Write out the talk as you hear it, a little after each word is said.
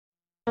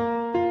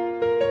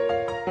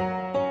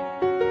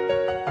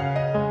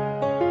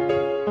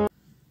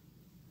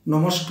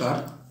নমস্কার,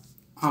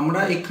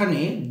 আমরা এখানে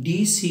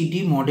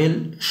ডিসিডি মডেল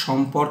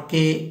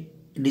সম্পর্কে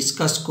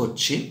ডিসকাস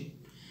করছি।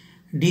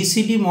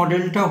 ডিসিডি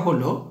মডেলটা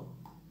হলো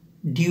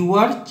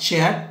ডিওয়ার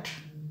চ্যাট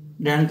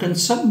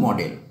র্যানকিনসন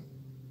মডেল।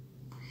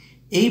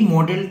 এই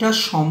মডেলটা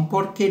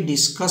সম্পর্কে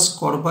ডিসকাস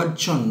করবার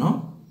জন্য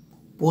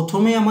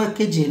প্রথমে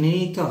আমাকে জেনে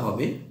নিতে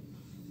হবে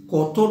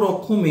কত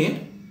রকমের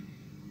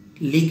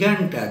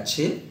লিগ্যান্ড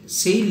আছে,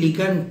 সেই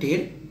লিগ্যান্ডের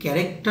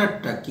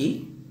ক্যারেক্টারটা কি,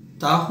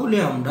 তাহলে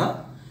আমরা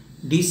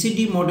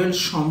ডিসিডি মডেল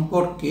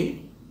সম্পর্কে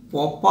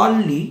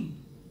প্রপারলি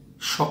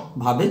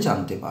সবভাবে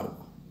জানতে পারব।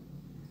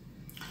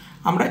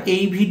 আমরা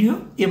এই ভিডিও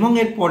এবং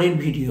এর পরের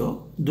ভিডিও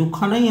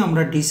দুখানাই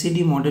আমরা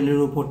ডিসিডি মডেলের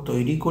উপর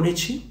তৈরি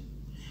করেছি।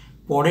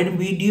 পরের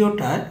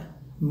ভিডিওটার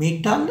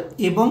মেটাল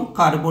এবং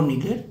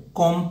কার্বনিলের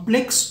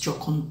কমপ্লেক্স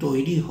যখন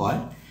তৈরি হয়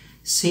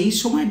সেই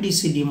সময়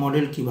ডিসিডি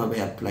মডেল কিভাবে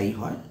অ্যাপ্লাই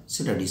হয়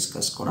সেটা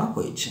ডিসকাস করা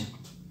হয়েছে।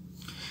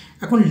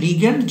 এখন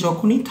লিগ্যান্ড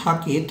যখনই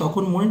থাকে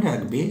তখন মনে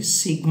রাখবে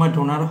সিগমা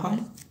ডোনার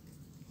হয়,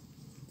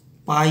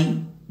 পাই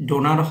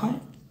ডোনার হয়,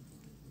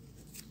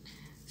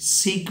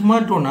 সিগমা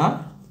ডোনার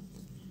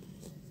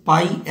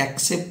পাই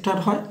অ্যাকসেপ্টার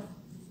হয়,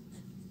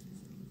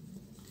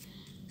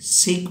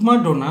 সিগমা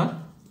ডোনার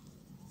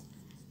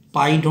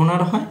পাই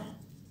ডোনার হয়।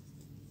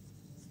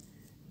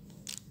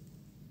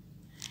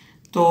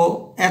 তো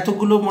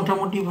এতগুলো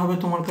মোটামুটিভাবে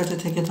তোমার কাছে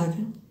থেকে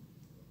থাকে।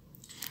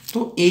 তো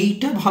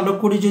এইটা ভালো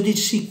করে যদি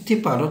শিখতে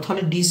পারো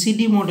তাহলে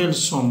ডিসিডি মডেল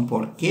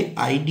সম্পর্কে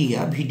আইডিয়া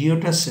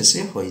ভিডিওটা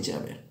শেষে হয়ে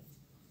যাবে।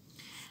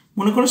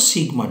 মনে করো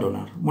সিগমা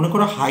ডোনার, মনে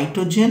করো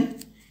হাইড্রোজেন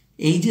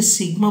এই যে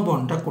সিগমা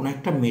বন্ডটা কোনো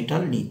একটা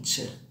মেটাল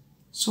নিচ্ছে,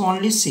 so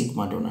only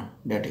sigma donor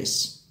that is.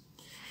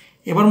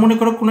 এবার মনে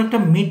করো কোনো একটা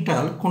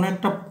মেটাল কোনো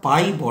একটা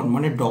পাই বন্ড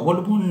মানে ডবল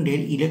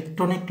বন্ডের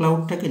ইলেকট্রনের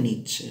ক্লাউডটাকে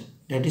নিচ্ছে,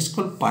 that is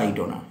called pi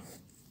donor.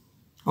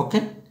 Okay,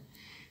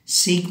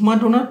 sigma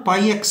donor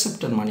pi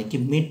acceptor মানে কি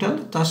মেটাল,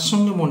 তার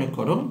সঙ্গে মনে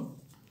করো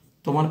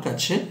তোমার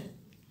কাছে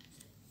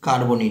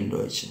কার্বনিল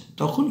রয়েছে।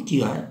 তখন কি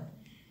হয়,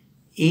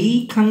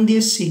 এইখান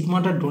দিয়ে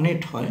সিগমাটা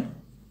ডোনেট হয়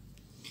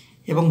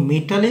এবং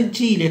মেটালের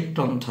যে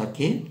ইলেকট্রন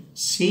থাকে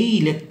সেই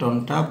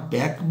ইলেকট্রনটা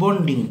ব্যাক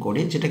বন্ডিং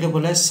করে, যেটাকে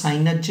বলা হয়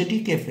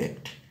সাইনার্জেটিক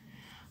এফেক্ট,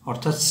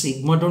 অর্থাৎ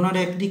সিগমা ডোনার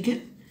একদিকে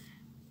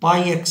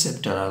পাই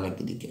অ্যাকসেপ্টার আর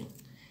একদিকে।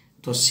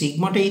 তো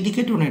সিগমাটা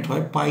এইদিকে ডোনেট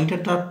হয়, পাইটা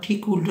তার ঠিক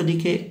উল্টো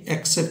দিকে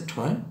অ্যাকসেপ্ট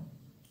হয়,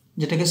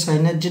 যেটাকে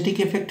সাইনার্জেটিক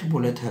এফেক্ট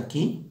বলে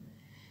থাকি।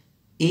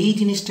 এই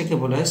জিনিসটাকে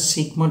বলা হয়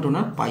সিগমা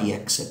ডোনার পাই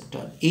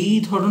অ্যাকসেপ্টার। এই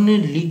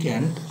ধরনের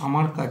লিগ্যান্ড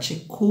আমার কাছে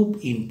খুব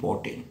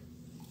ইম্পর্টেন্ট।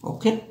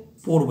 ওকে,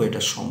 পড়বো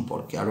এটা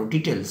সম্পর্কে আরও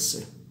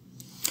ডিটেলসে।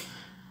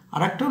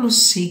 আর একটা হলো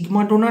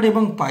সিগমা ডোনার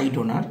এবং পাই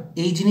ডোনার।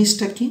 এই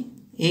জিনিসটা কি,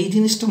 এই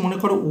জিনিসটা মনে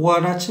করো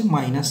ওয়ার আছে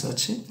মাইনাস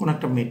আছে কোনো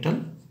একটা মেটাল,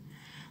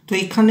 তো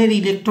এখানের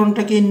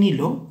ইলেকট্রনটাকে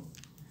নিল,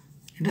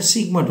 এটা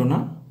সিগমা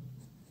ডোনার,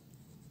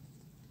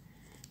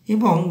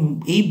 এবং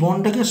এই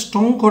বন্ডটাকে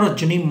স্ট্রং করার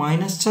জন্য এই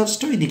মাইনাস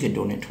চার্জটা ওইদিকে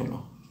ডোনেট হলো।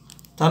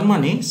 তার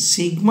মানে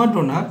সিগমা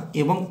ডোনার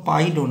এবং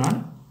পাই ডোনার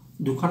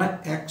দুখানা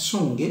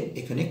একসঙ্গে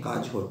এখানে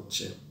কাজ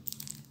হচ্ছে।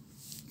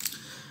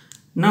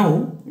 নাও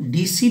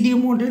ডিসিডি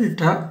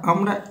মডেলটা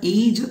আমরা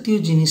এই জাতীয়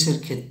জিনিসের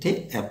ক্ষেত্রে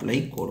অ্যাপ্লাই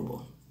করব।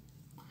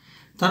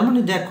 তার মানে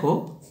দেখো,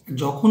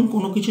 যখন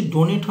কোনো কিছু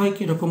ডোনেট হয়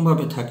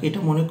কীরকমভাবে থাকে,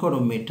 এটা মনে করো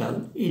মেটাল,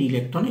 এর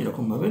ইলেকট্রন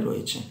এরকমভাবে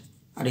রয়েছে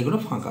আর এগুলো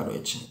ফাঁকা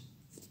রয়েছে।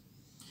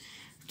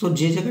 তো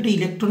যে জায়গাটা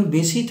ইলেকট্রন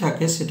বেশি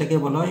থাকে সেটাকে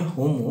বলা হয়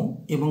হোমো,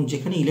 এবং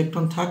যেখানে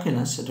ইলেকট্রন থাকে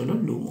না সেটা হলো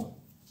লুমো।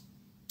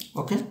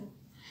 ওকে,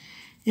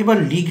 এবার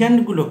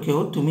লিগ্যান্ডগুলোকেও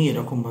তুমি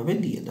এরকমভাবে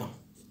দিয়ে দাও।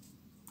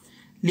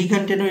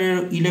 লিগ্যান্ডের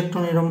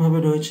ইলেকট্রন এরকমভাবে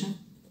রয়েছে,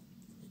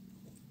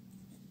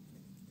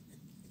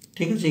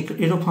 ঠিক আছে,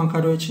 এরও ফাঁকা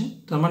রয়েছে।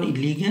 তার মানে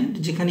লিগ্যান্ড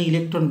যেখানে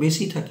ইলেকট্রন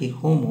বেশি থাকে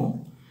হোমো,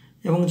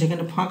 এবং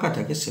যেখানে ফাঁকা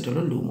থাকে সেটা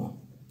হলো লুমো।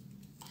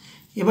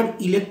 এবার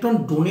ইলেকট্রন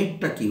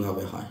ডোনেটটা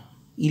কিভাবে হয়?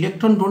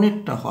 ইলেকট্রন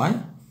ডোনেটটা হয়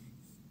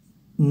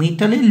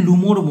মেটালের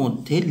লুমোর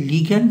মধ্যে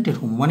লিগ্যান্ডের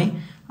হোমো, মানে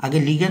আগে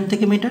লিগ্যান্ড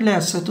থেকে মেটালে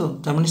আসছে, তো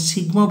তার মানে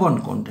সিগমা বন্ড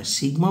কোনটা?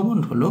 সিগমা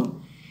বন্ড হলো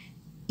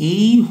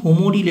এই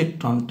হোমোর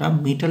ইলেকট্রনটা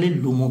মেটালের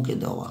লুমোকে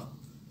দেওয়া,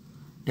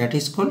 that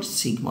is called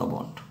sigma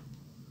bond.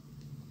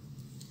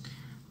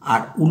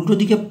 আর উল্টো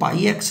দিকে পাই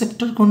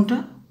অ্যাকসেপ্টার কোনটা?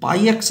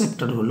 পাই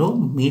অ্যাকসেপ্টার হলো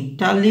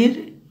মেটালের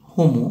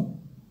হোমো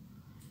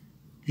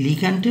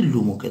লিগ্যান্ডের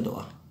লুমোকে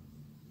দেওয়া।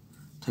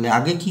 তাহলে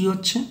আগে কি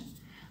হচ্ছে,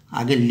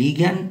 আগে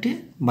লিগ্যান্ডে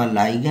বা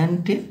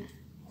লাইগ্যান্ডে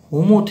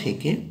হোমো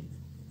থেকে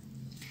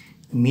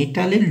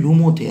মেটালের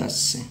লুমোতে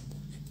আসছে।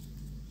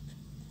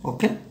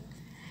 ওকে,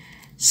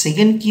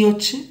 সেকেন্ড কি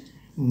হচ্ছে,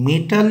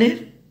 মেটালের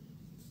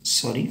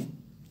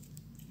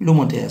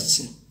লুমোতে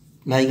আসছে,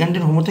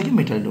 লাইগ্যান্ডের হোমো থেকে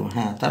মেটালের লুমো,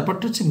 হ্যাঁ,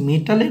 তারপরটা হচ্ছে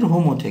মেটালের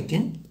হোমো থেকে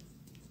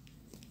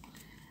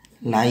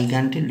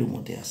লাইগ্যান্ডের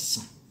লুমোতে আসছে।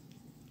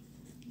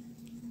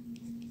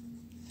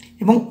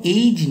 এবং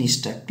এই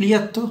জিনিসটা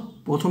ক্লিয়ার তো?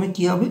 প্রথমে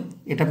কি হবে,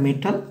 এটা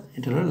মেটাল,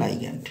 এটা হলো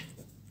লাইগ্যান্ড।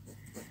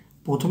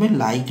 প্রথমে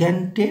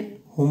লাইগ্যান্ডের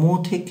হোমো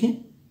থেকে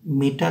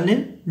মেটালের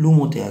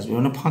লুমোতে আসবে,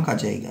 মানে ফাঁকা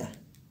জায়গায়।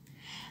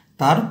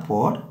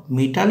 তারপর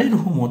মেটালের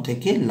হোমো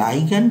থেকে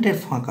লাইগ্যান্ডের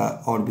ফাঁকা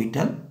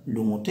অরবিটাল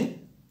লুমোতে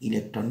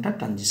ইলেকট্রনটা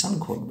ট্রানজিশন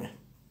ঘটবে।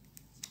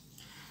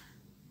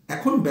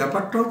 এখন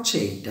ব্যাপারটা হচ্ছে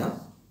এইটা,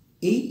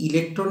 এই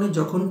ইলেকট্রনে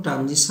যখন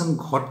ট্রানজিশন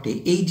ঘটে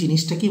এই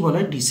জিনিসটা কি বলা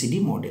হয় ডিসিডি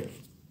মডেল।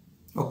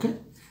 ওকে,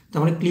 তার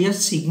মানে ক্লিয়ার।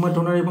 সিগমা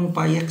ডোনার এবং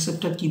পাই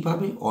অ্যাকসেপ্টার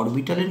কীভাবে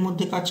অরবিটালের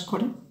মধ্যে কাজ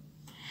করে।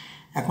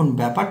 এখন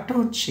ব্যাপারটা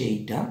হচ্ছে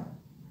এইটা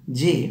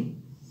যে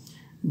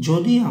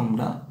যদি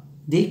আমরা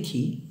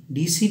দেখি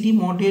ডিসিডি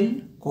মডেল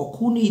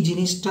কখন এই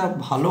জিনিসটা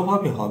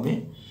ভালোভাবে হবে,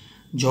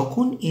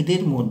 যখন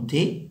এদের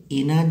মধ্যে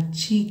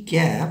এনার্জি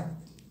গ্যাপ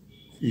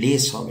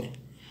লেস হবে।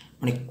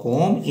 মানে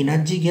কম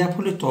এনার্জি গ্যাপ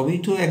হলে তবেই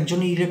তো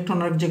একজনের ইলেকট্রন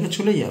আরেক জায়গায়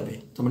চলে যাবে।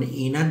 তার মানে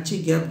এনার্জি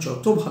গ্যাপ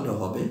যত ভালো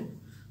হবে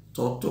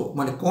তত,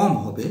 মানে কম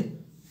হবে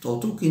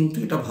তত কিন্তু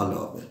এটা ভালো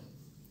হবে।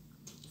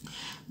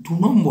 2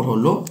 নম্বর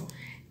হলো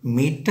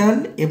মেটাল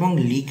এবং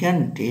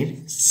লিগ্যান্ডের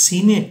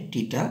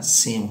সিমেট্রিটা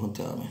সেম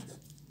হতে হবে।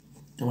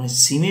 তার মানে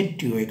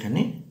সিমেট্রিও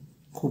এখানে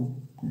খুব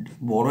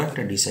বড়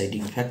একটা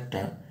ডিসাইডিং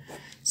ফ্যাক্টর।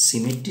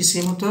 সিমেট্রি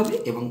সেম হতে হবে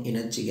এবং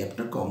এনার্জি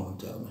গ্যাপটা কম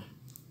হতে হবে।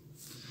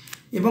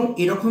 এবং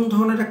এরকম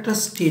ধরনের একটা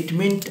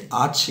স্টেটমেন্ট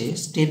আছে,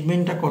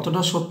 স্টেটমেন্টটা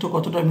কতটা সত্য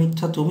কতটা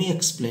মিথ্যা তুমি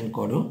এক্সপ্লেন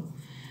করো।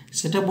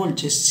 সেটা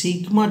বলছে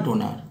সিগমা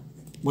ডোনার,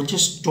 বলছে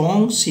স্ট্রং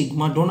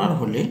সিগমা ডোনার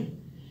হলে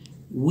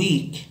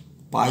উইক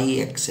পাই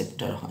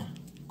অ্যাকসেপ্টার হয়।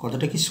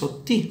 কথাটা কি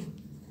সত্যি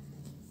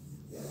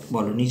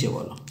বলো, নিজে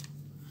বলো।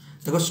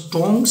 দেখো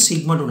স্ট্রং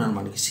সিগমা ডোনার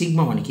মানে কি,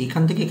 সিগমা মানে কি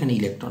এখান থেকে এখানে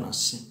ইলেকট্রন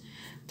আসছে,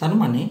 তার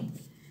মানে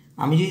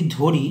আমি যদি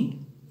ধরি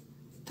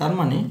তার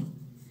মানে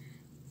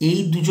এই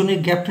দুজনের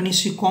গ্যাপটা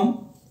নিশ্চয়ই কম,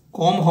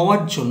 কম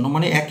হওয়ার জন্য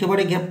মানে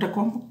একেবারে গ্যাপটা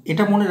কম।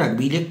 এটা মনে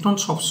রাখবে, ইলেকট্রন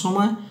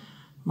সবসময়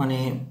মানে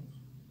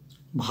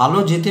ভালো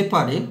যেতে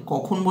পারে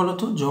কখন বলো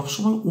তো,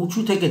 সবসময় উঁচু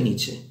থেকে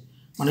নিচে।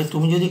 মানে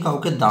তুমি যদি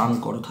কাউকে দান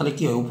করো তাহলে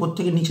কী হয়, উপর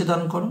থেকে নিচে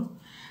দান করো।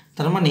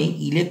 তার মানে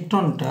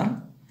ইলেকট্রনটা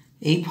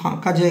এই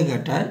ফাঁকা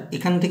জায়গাটায়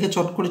এখান থেকে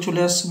চট করে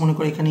চলে আসছে, মনে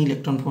করো এখানে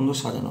ইলেকট্রন পর্যন্ত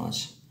সাজানো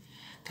আছে।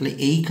 তাহলে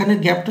এইখানের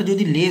গ্যাপটা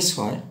যদি লেস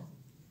হয়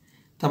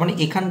তার মানে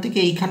এখান থেকে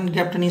এইখানের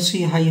গ্যাপটা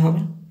নিশ্চয়ই হাই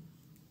হবে।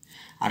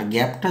 আর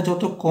গ্যাপটা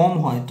যত কম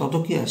হয় তত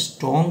কি হয়,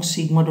 strong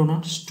sigma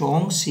donor. Strong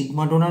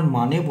sigma donor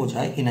মানে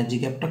বোঝায় এনার্জি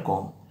গ্যাপটা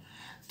কম।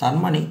 তার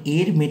মানে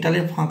এর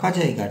মেটালের ফাঁকা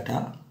জায়গাটা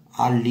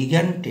আর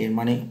লিগ্যান্ডের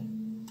মানে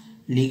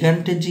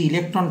লিগ্যান্ডের যে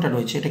ইলেকট্রনটা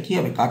রয়েছে এটা কী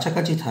হবে,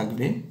 কাছাকাছি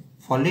থাকবে,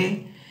 ফলে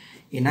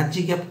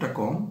এনার্জি গ্যাপটা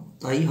কম,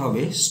 তাই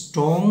হবে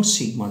স্ট্রং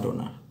সিগমা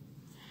ডোনার।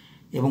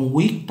 এবং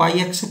উইক পাই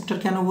অ্যাকসেপ্টার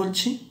কেন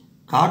বলছি,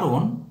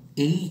 কারণ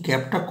এই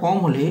গ্যাপটা কম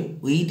হলে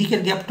ওই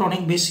দিকের গ্যাপটা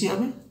অনেক বেশি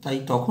হবে, তাই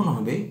তখন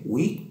হবে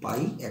উইক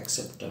পাই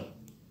অ্যাকসেপ্টার।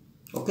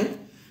 ওকে,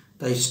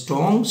 তাই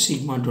স্ট্রং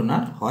সিগমা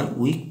ডোনার হয়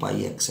উইক পাই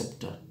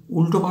অ্যাকসেপ্টার।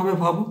 উল্টোভাবে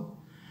ভাবো,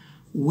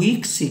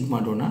 উইক সিগমা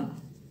ডোনার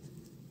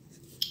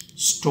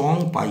স্ট্রং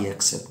পাই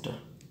অ্যাকসেপ্টার।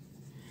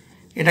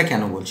 এটা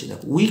কেন বলছি,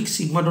 দেখো উইক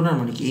সিগমা ডোনার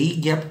মানে কি, এই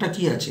গ্যাপটা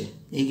কি আছে,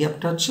 এই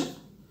গ্যাপটা হচ্ছে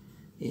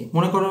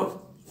মনে করো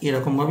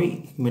এরকমভাবেই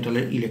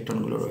মেটালের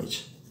ইলেকট্রনগুলো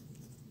রয়েছে,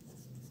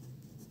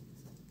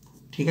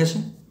 ঠিক আছে,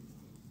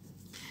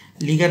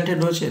 লিগ্যান্ডের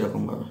রয়েছে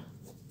এরকমভাবে,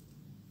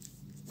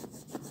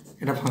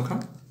 এটা ফাঁকা,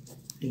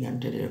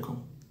 লিগ্যান্ডের এরকম।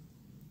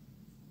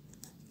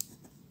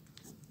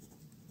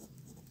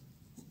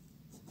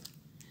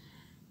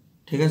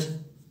 ঠিক আছে,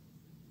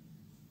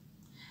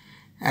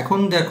 এখন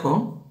দেখো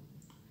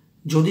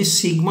যদি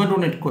সিগমা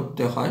ডোনেট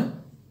করতে হয়,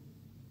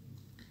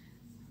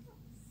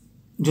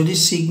 যদি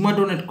সিগমা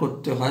ডোনেট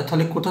করতে হয়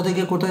তাহলে কোথা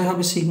থেকে কোথায়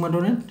হবে সিগমা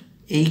ডোনেট,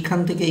 এইখান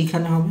থেকে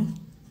এইখানে হবে,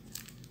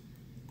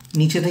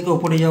 নিচে থেকে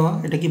ওপরে যাওয়া।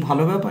 এটা কি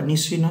ভালো ব্যাপার?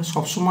 নিশ্চয়ই না।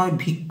 সবসময়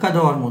ভিক্ষা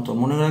দেওয়ার মতো,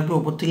 মনে রাখবে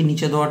ওপর থেকে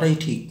নিচে দেওয়াটাই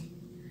ঠিক।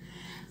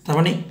 তার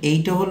মানে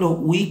এইটা হলো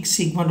উইক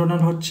সিগমা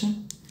ডোনার হচ্ছে,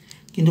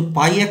 কিন্তু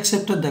পাই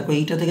অ্যাকসেপ্টার দেখো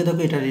এইটা থেকে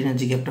দেখো এটার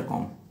এনার্জি গ্যাপটা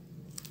কম,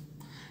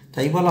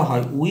 তাই বলা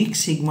হয় উইক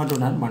সিগমা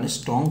ডোনার মানে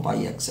স্ট্রং পাই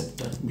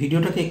অ্যাকসেপ্টার।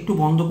 ভিডিওটাকে একটু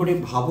বন্ধ করে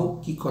ভাবো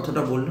কি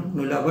কথাটা বললাম,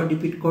 নইলে আবার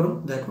রিপিট করো,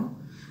 দেখো,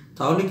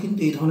 তাহলে কিন্তু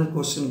এই ধরনের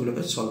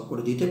কোশ্চেনগুলোকে সলভ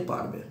করে দিতে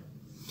পারবে।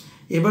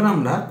 এবার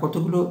আমরা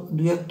কতগুলো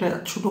দুই একটা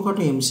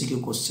ছোটোখাটো এমসিকিউ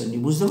কোশ্চেন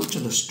নিই, বুঝতে পারছো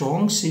তো। স্ট্রং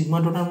সিগমা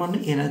ডোনার মানে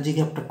এনার্জি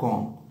গ্যাপটা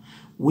কম,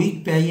 উইক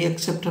পাই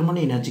অ্যাকসেপ্টার মানে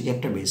এনার্জি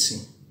গ্যাপটা বেশি।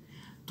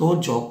 তো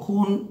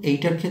যখন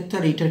এইটার ক্ষেত্রে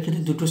আর এইটার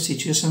ক্ষেত্রে দুটো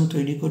সিচুয়েশান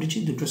তৈরি করেছি,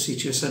 দুটো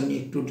সিচুয়েশান নিয়ে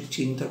একটু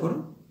চিন্তা করো,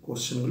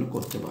 কোশ্চেনগুলো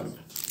করতে পারবে।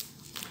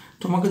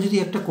 তোমাকে যদি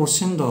একটা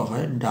কোশ্চেন দেওয়া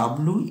হয়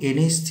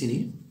WNH3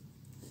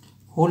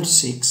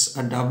 6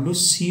 আর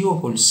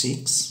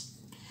WCO6,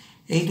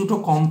 এই দুটো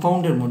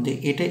কম্পাউন্ডের মধ্যে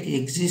এটা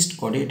এক্সিস্ট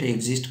করে, এটা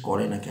এক্সিস্ট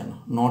করে না কেন,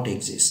 নট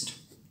এক্সিস্ট,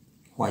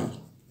 হোয়াই?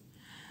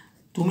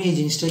 তুমি এই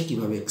জিনিসটাই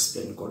কীভাবে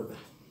এক্সপ্লেন করবে?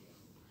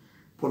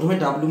 প্রথমে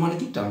ডাব্লিউ মানে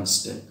কি,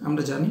 টাংস্টেন,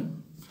 আমরা জানি।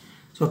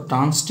 তো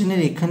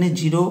টাংস্টেনের এখানে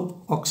 0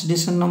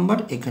 অক্সিডেশন নাম্বার,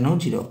 এখানেও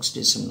 0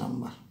 অক্সিডেশন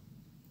নাম্বার।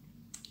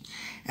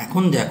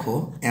 এখন দেখো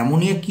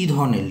অ্যামোনিয়া কী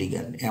ধরনের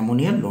লিগ্যান্ড,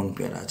 অ্যামোনিয়ার লোন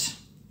পেয়ার আছে।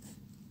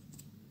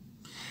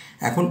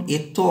 এখন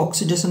এর তো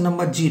অক্সিডেশন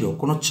নাম্বার 0,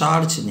 কোনো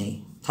চার্জ নেই,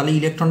 তাহলে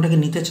ইলেকট্রনটাকে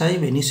নিতে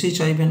চাইবে? নিশ্চয়ই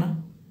চাইবে না,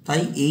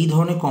 তাই এই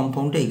ধরনের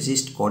কম্পাউন্ডটা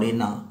এক্সিস্ট করে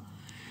না।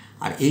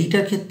 আর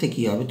এইটার ক্ষেত্রে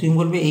কী হবে, তুমি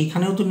বলবে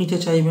এইখানেও তো নিতে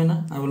চাইবে না,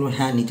 আমি বলবো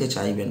হ্যাঁ নিতে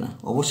চাইবে না,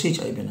 অবশ্যই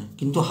চাইবে না,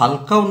 কিন্তু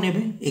হালকাও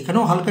নেবে,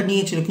 এখানেও হালকা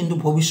নিয়েছিল, কিন্তু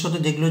ভবিষ্যতে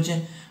দেখলো যে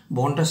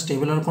বন্ডটা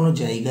স্টেবল আর কোনো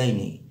জায়গায়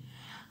নেই।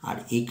 আর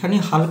এখানে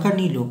হালকা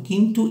নিল,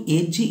 কিন্তু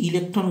এর যে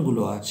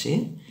ইলেকট্রনগুলো আছে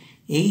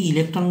এই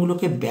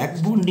ইলেকট্রনগুলোকে ব্যাক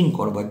বন্ডিং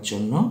করবার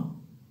জন্য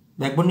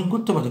ব্যাক বন্ডিং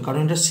করতে পারে,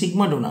 কারণ এটা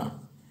sigma donor,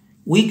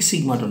 week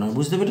sigma donor,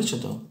 বুঝতে পেরেছো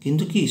তো?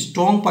 কিন্তু কি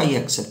স্ট্রং পাই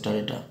অ্যাকসেপ্টার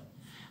এটা,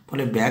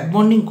 ফলে ব্যাক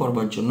বন্ডিং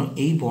করবার জন্য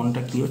এই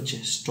বন্ডটা কি হচ্ছে,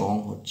 স্ট্রং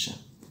হচ্ছে।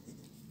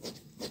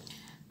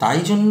 তাই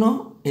জন্য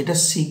এটা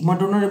সিগমা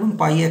ডোনার এবং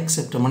পাই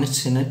অ্যাকসেপ্টার মানে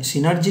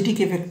সিনার্জেটিক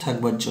এফেক্ট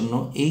থাকবার জন্য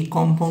এই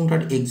কম্পাউন্ডার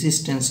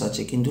এক্সিস্টেন্স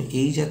আছে, কিন্তু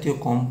এই জাতীয়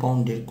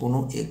কম্পাউন্ডের কোনো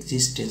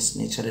এক্সিস্টেন্স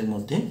নেচারের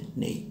মধ্যে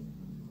নেই।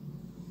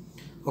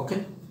 ওকে,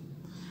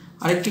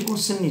 আরেকটি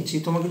কোশ্চেন নিচ্ছি।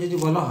 তোমাকে যদি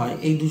বলা হয়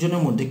এই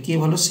দুজনের মধ্যে কে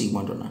ভালো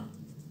সিগমা ডোনার,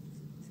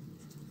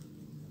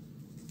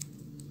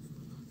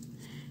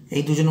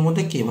 এই দুজনের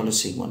মধ্যে কে ভালো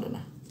সিগমা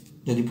ডোনার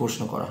যদি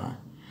প্রশ্ন করা হয়,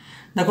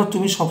 দেখো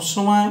তুমি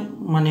সবসময়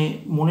মানে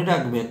মনে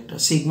রাখবে একটা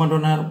সিগমা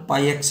ডোনার,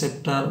 পাই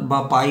অ্যাকসেপ্টার বা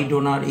পাই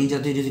ডোনার এই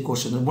জাতীয় যদি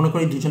কোশ্চেন মনে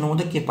করি দুজনের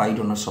মধ্যে কে পাই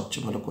ডোনার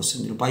সবচেয়ে ভালো কোশ্চেন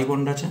দিল, পাই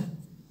বন্ড আছে।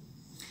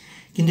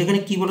 কিন্তু এখানে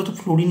কী বলো তো,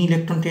 ফ্লোরিন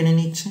ইলেকট্রন টেনে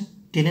নিচ্ছে,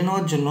 টেনে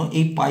নেওয়ার জন্য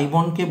এই পাই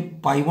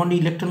বন্ড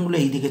ইলেকট্রনগুলো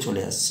এই দিকে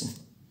চলে আসছে,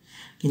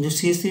 কিন্তু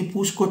CH3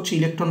 পুশ করছে,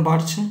 ইলেকট্রন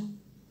বাড়ছে।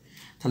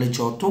 তাহলে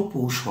যত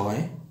পুশ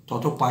হয়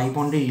তত পাই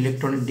বন্ডের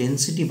ইলেকট্রনের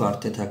ডেন্সিটি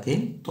বাড়তে থাকে,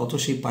 তত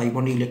সেই পাই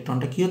বন্ডের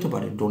ইলেকট্রনটা কী হতে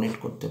পারে, ডোনেট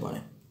করতে পারে।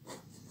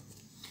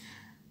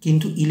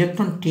 কিন্তু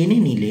ইলেকট্রন টেনে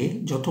নিলে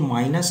যত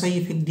মাইনাস আই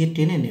এফেক্ট দিয়ে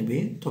টেনে নেবে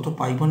তত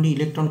পাই বন্ডে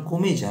ইলেকট্রন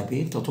কমে যাবে,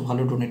 তত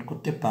ভালো ডোনেট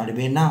করতে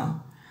পারবে না।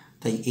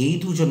 তাই এই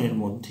দুজনের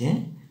মধ্যে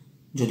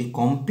যদি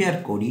কম্পেয়ার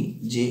করি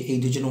যে এই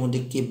দুজনের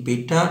মধ্যে কে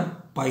বেটার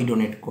পাই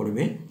ডোনেট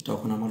করবে,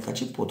 তখন আমার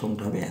কাছে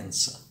প্রথমটা হবে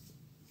অ্যান্সার।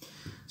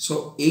 সো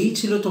এই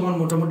ছিল তোমার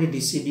মোটামুটি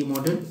ডিসিডি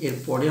মডেল।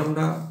 এরপরে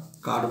আমরা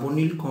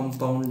কার্বনিল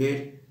কম্পাউন্ডের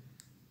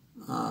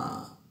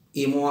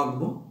এমও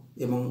আঁকবো,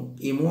 এবং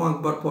এমও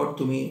আঁকবার পর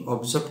তুমি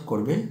অবজার্ভ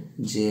করবে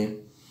যে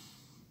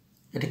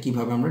এটা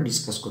কিভাবে আমরা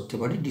ডিসকাস করতে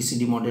পারি।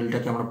 ডিসিডি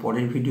মডেলটাকে আমরা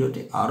পরের ভিডিওতে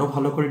আরও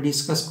ভালো করে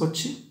ডিসকাস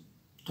করছি।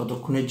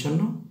 ততক্ষণের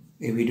জন্য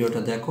এই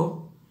ভিডিওটা দেখো,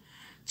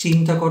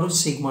 চিন্তা করো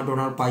সিগমা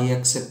ডোনার পাই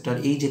অ্যাকসেপ্টার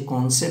এই যে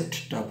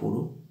কনসেপ্টটা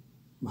পুরো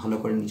ভালো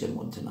করে নিজের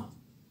মধ্যে নাও।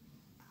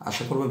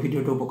 আশা করবো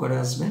ভিডিওটা উপকারে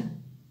আসবে।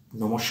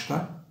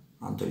 নমস্কার,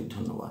 আন্তরিক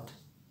ধন্যবাদ।